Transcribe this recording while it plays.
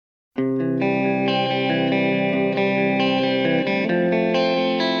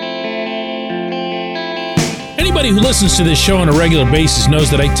Anybody who listens to this show on a regular basis knows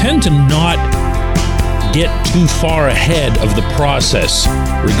that I tend to not get too far ahead of the process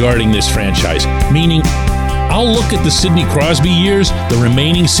regarding this franchise. Meaning, I'll look at the Sidney Crosby years, the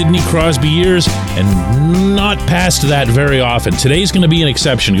remaining Sidney Crosby years, and not past that very often. Today's going to be an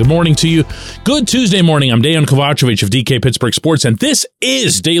exception. Good morning to you. Good Tuesday morning. I'm Dejan Kovacevic of DK Pittsburgh Sports, and this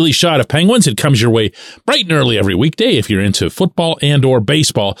is Daily Shot of Penguins. It comes your way bright and early every weekday if you're into football and or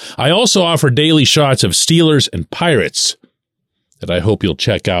baseball. I also offer daily shots of Steelers and Pirates that I hope you'll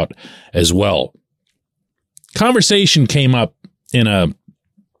check out as well. Conversation came up in a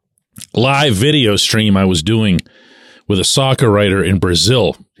live video stream I was doing with a soccer writer in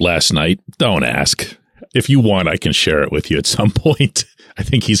Brazil last night. Don't ask. If you want, I can share it with you at some point. I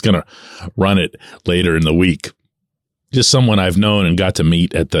think he's going to run it later in the week. Just someone I've known and got to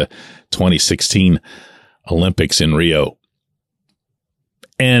meet at the 2016 Olympics in Rio.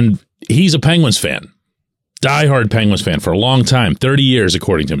 And he's a Penguins fan. Diehard Penguins fan for a long time, 30 years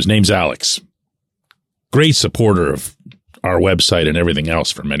according to him. His name's Alex. Great supporter of our website and everything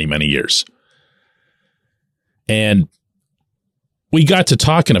else for many, many years. And we got to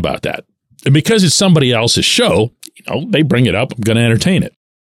talking about that. And because it's somebody else's show, they bring it up. I'm going to entertain it.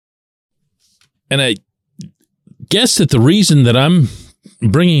 And I guess that the reason that I'm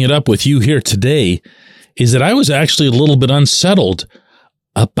bringing it up with you here today is that I was actually a little bit unsettled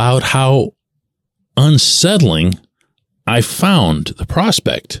about how unsettling I found the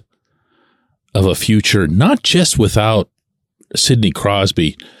prospect of a future, not just without Sidney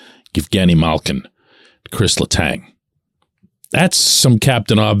Crosby, Evgeny Malkin, Chris Letang. That's some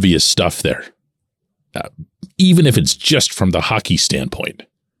Captain Obvious stuff there, even if it's just from the hockey standpoint.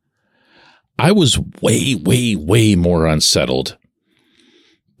 I was way, way, way more unsettled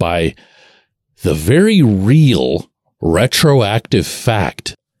by the very real retroactive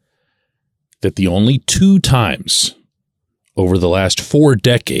fact that the only 2 times over the last 4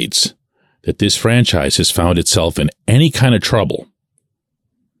 decades that this franchise has found itself in any kind of trouble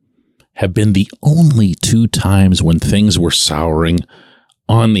have been the only 2 times when things were souring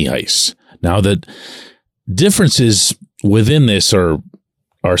on the ice. Now, the differences within this are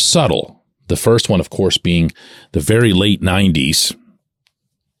subtle. The first one, of course, being the very late 90s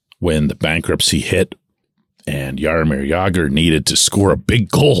when the bankruptcy hit and Jaromir Jagr needed to score a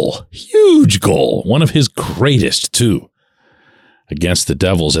big goal, huge goal, one of his greatest, too, against the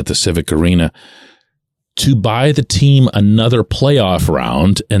Devils at the Civic Arena to buy the team another playoff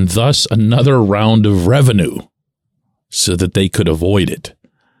round and thus another round of revenue so that they could avoid it.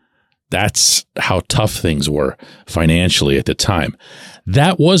 That's how tough things were financially at the time.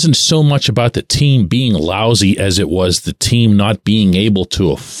 That wasn't so much about the team being lousy as it was the team not being able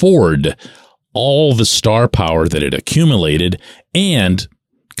to afford all the star power that it accumulated, and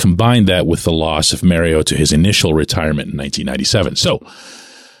combine that with the loss of Mario to his initial retirement in 1997. So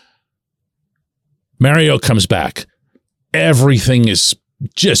Mario comes back. Everything is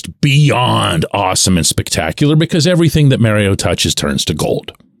just beyond awesome and spectacular because everything that Mario touches turns to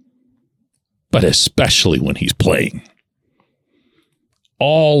gold. But especially when he's playing.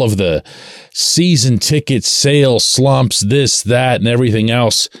 All of the season ticket sale slumps, this, that, and everything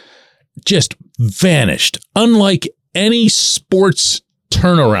else just vanished. Unlike any sports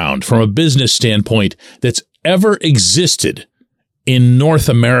turnaround from a business standpoint that's ever existed in North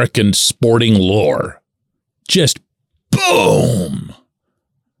American sporting lore. Just boom.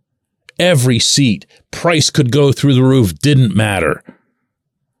 Every seat, price could go through the roof, didn't matter.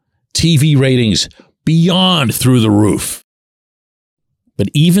 TV ratings beyond through the roof. But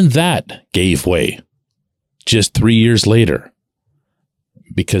even that gave way just 3 years later,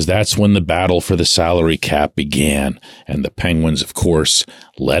 because that's when the battle for the salary cap began, and the Penguins, of course,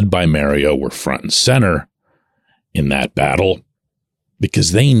 led by Mario, were front and center in that battle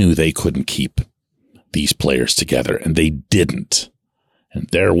because they knew they couldn't keep these players together, and they didn't. And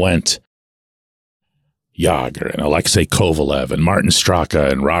there went Jagr and Alexei Kovalev and Martin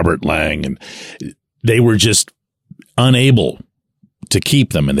Straka and Robert Lang, and they were just unable to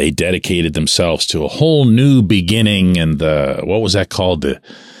keep them, and they dedicated themselves to a whole new beginning. And what was that called? It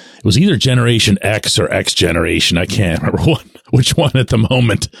was either Generation X or X Generation. I can't remember which one at the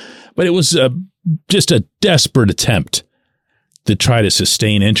moment, but it was just a desperate attempt to try to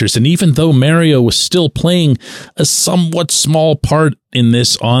sustain interest. And even though Mario was still playing a somewhat small part in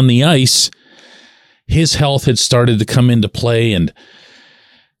this on the ice, his health had started to come into play, and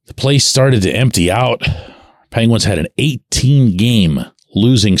the place started to empty out. Penguins had an 18-game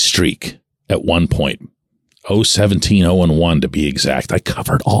losing streak at one point. 0-17-0-1 to be exact. I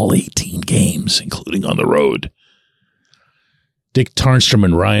covered all 18 games, including on the road. Dick Tarnstrom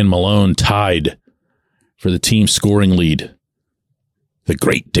and Ryan Malone tied for the team's scoring lead. The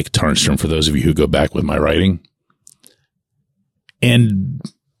great Dick Tarnstrom, for those of you who go back with my writing. And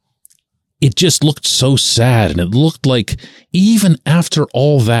it just looked so sad, and it looked like even after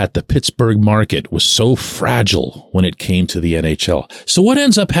all that, the Pittsburgh market was so fragile when it came to the NHL. So what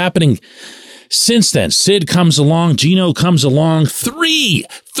ends up happening since then? Sid comes along, Gino comes along, three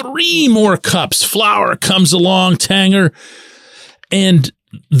more cups. Flower comes along, Tanger, and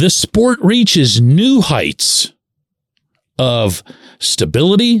the sport reaches new heights of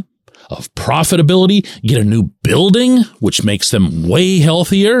stability, of profitability. You get a new building, which makes them way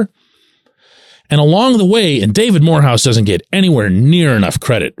healthier. And along the way, and David Morehouse doesn't get anywhere near enough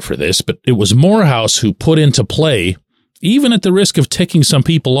credit for this, but it was Morehouse who put into play, even at the risk of ticking some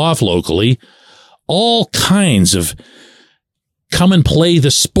people off locally, all kinds of come and play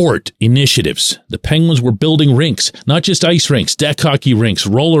the sport initiatives. The Penguins were building rinks, not just ice rinks, deck hockey rinks,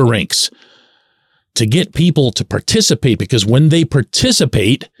 roller rinks, to get people to participate, because when they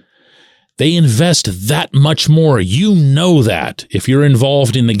participate, they invest that much more. You know that if you're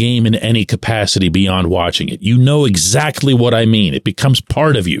involved in the game in any capacity beyond watching it. You know exactly what I mean. It becomes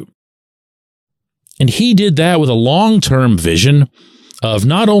part of you. And he did that with a long-term vision of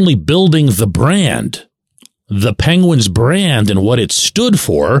not only building the brand, the Penguins brand and what it stood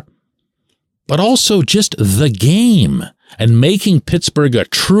for, but also just the game and making Pittsburgh a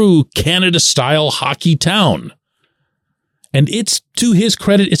true Canada-style hockey town. And it's to his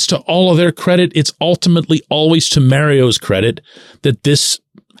credit, it's to all of their credit, it's ultimately always to Mario's credit that this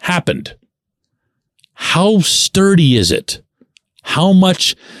happened. How sturdy is it? How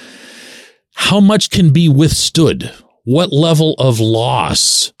much can be withstood? What level of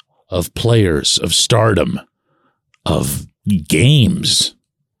loss of players, of stardom, of games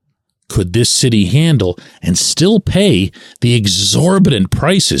could this city handle and still pay the exorbitant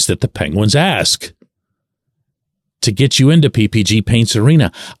prices that the Penguins ask to get you into PPG Paints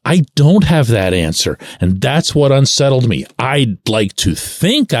Arena? I don't have that answer, and that's what unsettled me. I'd like to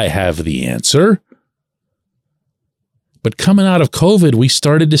think I have the answer, but coming out of COVID, we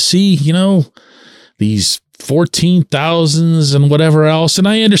started to see, these 14,000s and whatever else, and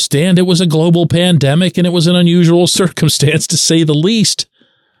I understand it was a global pandemic and it was an unusual circumstance to say the least,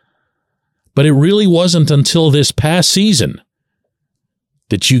 but it really wasn't until this past season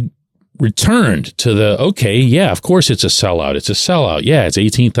that you returned to the, okay, yeah, of course it's a sellout. It's a sellout. Yeah, it's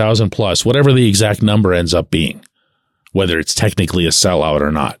 18,000 plus, whatever the exact number ends up being, whether it's technically a sellout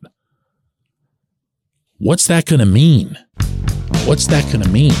or not. What's that going to mean? What's that going to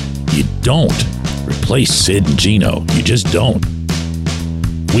mean? You don't replace Sid and Gino. You just don't.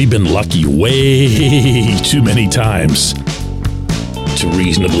 We've been lucky way too many times to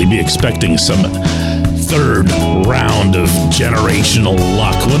reasonably be expecting some third round of generational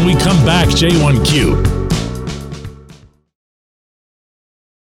luck. When we come back, J1Q.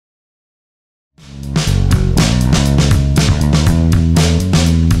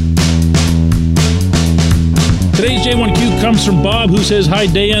 Today's J1Q comes from Bob, who says, "Hi,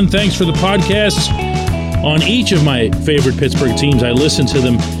 Dan. Thanks for the podcasts on each of my favorite Pittsburgh teams. I listen to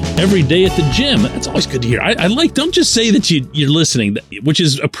them every day at the gym." That's always good to hear. I like, don't just say that you're listening, which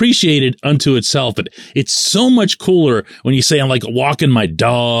is appreciated unto itself, but it's so much cooler when you say I'm like walking my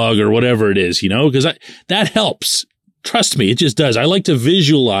dog or whatever it is, because that helps. Trust me, it just does. I like to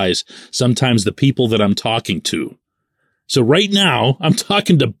visualize sometimes the people that I'm talking to. So right now I'm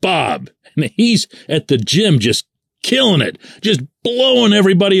talking to Bob, and he's at the gym just killing it, just blowing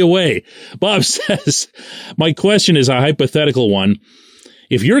everybody away. Bob says, "My question is a hypothetical one.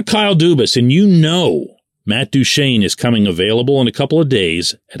 If you're Kyle Dubas and you know Matt Duchene is coming available in a couple of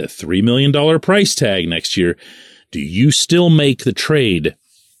days at a $3 million price tag next year, do you still make the trade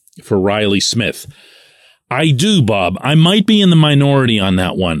for Riley Smith?" I do, Bob. I might be in the minority on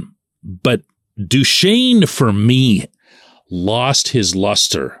that one, but Duchene, for me, lost his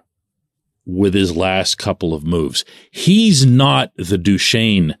luster with his last couple of moves. He's not the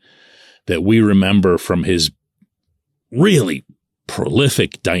Duchene that we remember from his really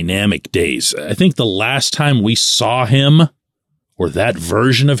prolific, dynamic days. I think the last time we saw him, or that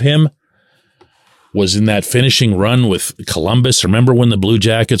version of him, was in that finishing run with Columbus. Remember when the Blue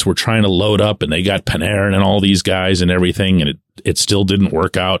Jackets were trying to load up and they got Panarin and all these guys and everything, and it still didn't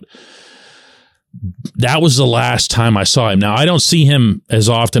work out? That was the last time I saw him. Now, I don't see him as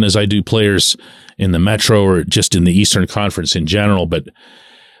often as I do players in the Metro or just in the Eastern Conference in general, but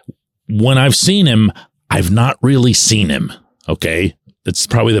when I've seen him, I've not really seen him. Okay? That's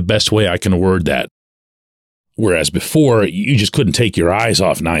probably the best way I can word that. Whereas before, you just couldn't take your eyes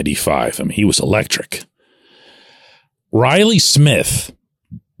off 95. I mean, he was electric. Riley Smith,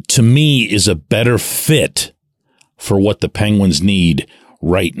 to me, is a better fit for what the Penguins need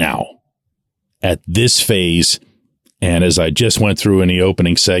right now at this phase. And as I just went through in the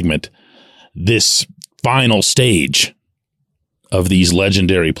opening segment, this final stage of these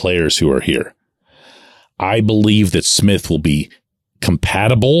legendary players who are here. I believe that Smith will be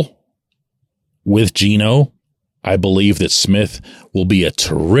compatible with Gino. I believe that Smith will be a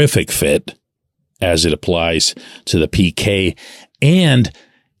terrific fit as it applies to the PK and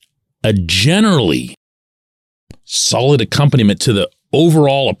a generally solid accompaniment to the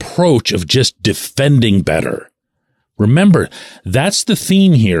overall approach of just defending better. Remember, that's the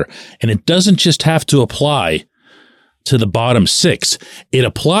theme here, and it doesn't just have to apply to the bottom six. It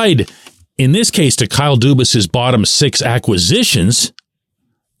applied, in this case, to Kyle Dubas's bottom six acquisitions.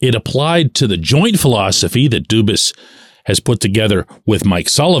 It applied to the joint philosophy that Dubas has put together with Mike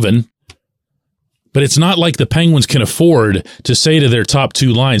Sullivan. But it's not like the Penguins can afford to say to their top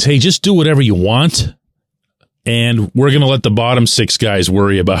two lines, hey, just do whatever you want, and we're going to let the bottom six guys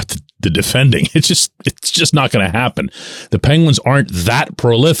worry about the defending. It's just not going to happen. The Penguins aren't that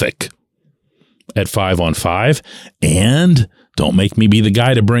prolific at 5-on-5, and don't make me be the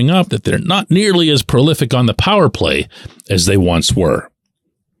guy to bring up that they're not nearly as prolific on the power play as they once were.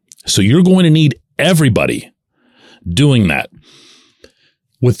 So you're going to need everybody doing that.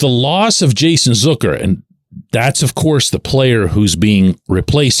 With the loss of Jason Zucker, and that's, of course, the player who's being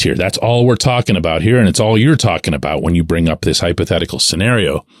replaced here. That's all we're talking about here, and it's all you're talking about when you bring up this hypothetical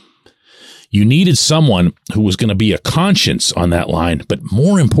scenario. You needed someone who was going to be a conscience on that line, but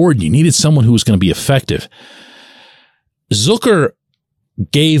more important, you needed someone who was going to be effective. Zucker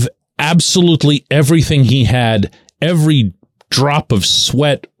gave absolutely everything he had, every drop of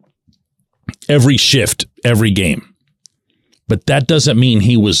sweat, every shift, every game. But that doesn't mean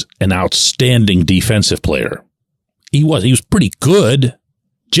he was an outstanding defensive player. He was pretty good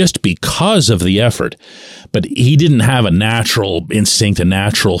just because of the effort, but he didn't have a natural instinct, a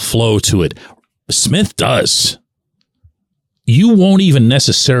natural flow to it. Smith does. You won't even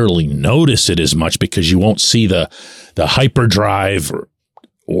necessarily notice it as much because you won't see the hyperdrive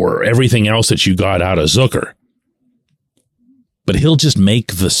or everything else that you got out of Zucker. But he'll just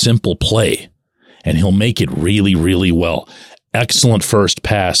make the simple play, and he'll make it really, really well. Excellent first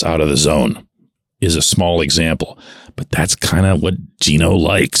pass out of the zone is a small example, but that's kind of what Gino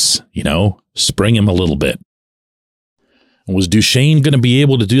likes, spring him a little bit. Was Duchesne going to be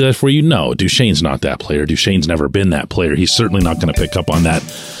able to do that for you? No, Duchesne's not that player. Duchesne's never been that player. He's certainly not going to pick up on that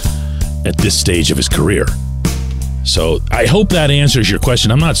at this stage of his career. So I hope that answers your question.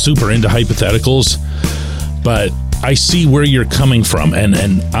 I'm not super into hypotheticals, but I see where you're coming from, and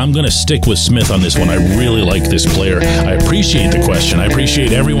I'm going to stick with Smith on this one. I really like this player. I appreciate the question. I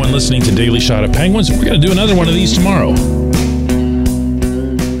appreciate everyone listening to Daily Shot of Penguins. We're going to do another one of these tomorrow.